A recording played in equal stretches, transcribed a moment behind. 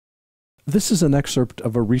This is an excerpt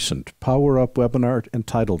of a recent PowerUp webinar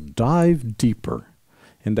entitled Dive Deeper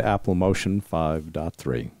into Apple Motion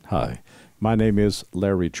 5.3. Hi, my name is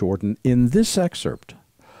Larry Jordan. In this excerpt,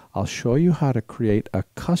 I'll show you how to create a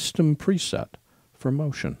custom preset for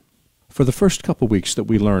Motion. For the first couple weeks that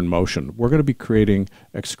we learn Motion, we're going to be creating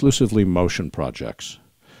exclusively Motion projects.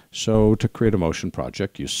 So to create a Motion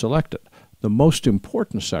project, you select it. The most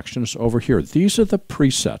important section is over here. These are the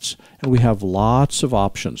presets, and we have lots of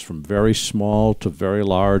options from very small to very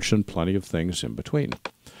large and plenty of things in between.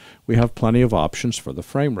 We have plenty of options for the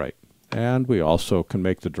frame rate, and we also can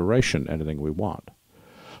make the duration anything we want.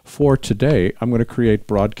 For today, I'm going to create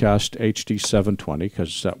broadcast HD 720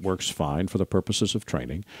 because that works fine for the purposes of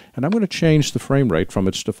training, and I'm going to change the frame rate from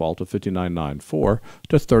its default of 5994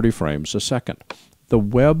 to 30 frames a second. The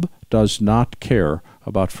web does not care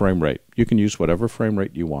about frame rate. You can use whatever frame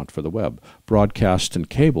rate you want for the web. Broadcast and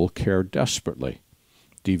cable care desperately.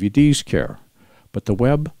 DVDs care, but the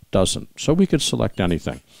web doesn't. So we could select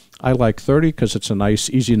anything. I like 30 because it's a nice,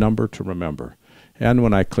 easy number to remember. And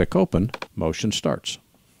when I click open, Motion starts.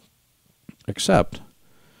 Except,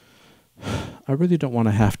 I really don't want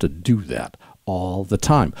to have to do that all the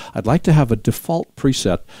time. I'd like to have a default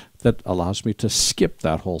preset that allows me to skip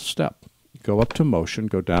that whole step. Go up to Motion,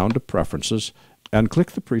 go down to Preferences, and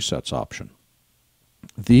click the Presets option.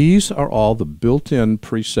 These are all the built-in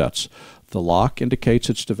presets. The lock indicates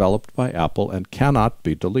it's developed by Apple and cannot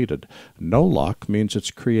be deleted. No lock means it's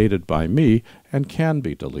created by me and can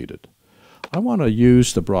be deleted. I want to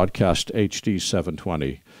use the Broadcast HD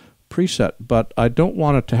 720 preset, but I don't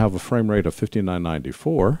want it to have a frame rate of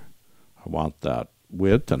 5994. I want that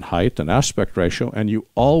width and height and aspect ratio, and you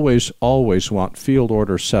always want field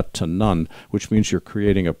order set to none, which means you're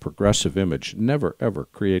creating a progressive image. Never ever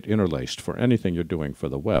create interlaced for anything you're doing for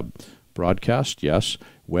the web. Broadcast, yes.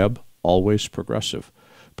 Web, always progressive,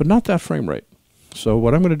 but not that frame rate. So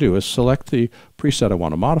what I'm going to do is select the preset I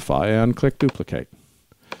want to modify and click Duplicate.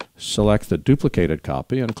 Select the duplicated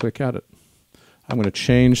copy and click Edit. I'm going to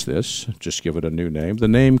change this, just give it a new name. The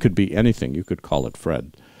name could be anything. You could call it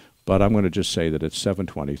Fred. But I'm going to just say that it's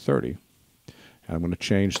 720/30. And I'm going to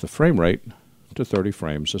change the frame rate to 30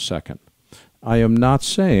 frames a second. I am not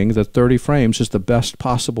saying that 30 frames is the best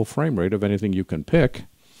possible frame rate of anything you can pick,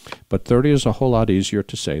 but 30 is a whole lot easier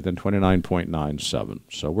to say than 29.97.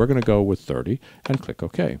 So we're going to go with 30 and click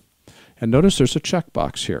OK. And notice there's a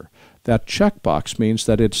checkbox here. That checkbox means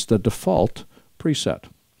that it's the default preset.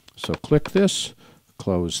 So click this,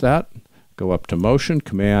 close that, go up to Motion,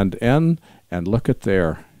 Command-N, and look at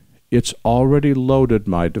there. It's already loaded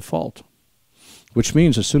my default, which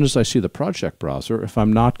means as soon as I see the project browser, if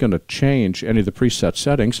I'm not going to change any of the preset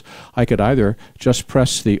settings, I could either just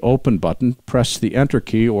press the Open button, press the Enter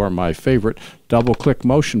key, or my favorite, double-click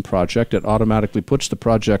Motion project. It automatically puts the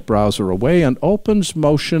project browser away and opens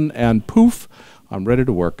Motion, and poof, I'm ready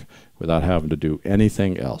to work without having to do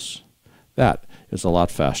anything else. That is a lot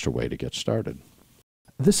faster way to get started.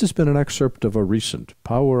 This has been an excerpt of a recent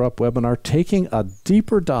PowerUp webinar taking a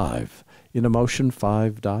deeper dive into Motion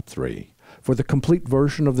 5.3. For the complete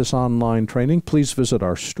version of this online training, please visit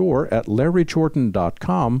our store at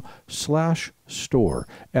larryjordan.com/store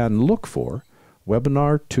and look for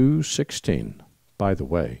Webinar 216. By the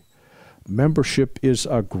way, membership is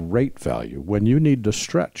a great value when you need to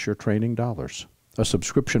stretch your training dollars. A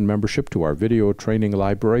subscription membership to our video training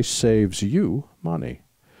library saves you money.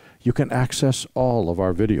 You can access all of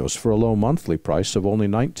our videos for a low monthly price of only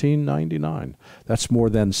 $19.99. That's more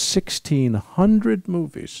than 1,600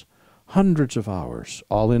 movies, hundreds of hours,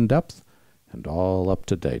 all in depth and all up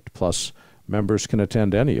to date. Plus, members can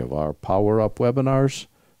attend any of our PowerUp webinars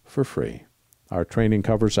for free. Our training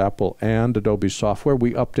covers Apple and Adobe software.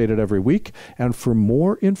 We update it every week. And for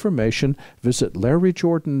more information, visit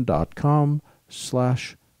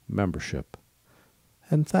larryjordan.com/membership.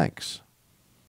 And thanks.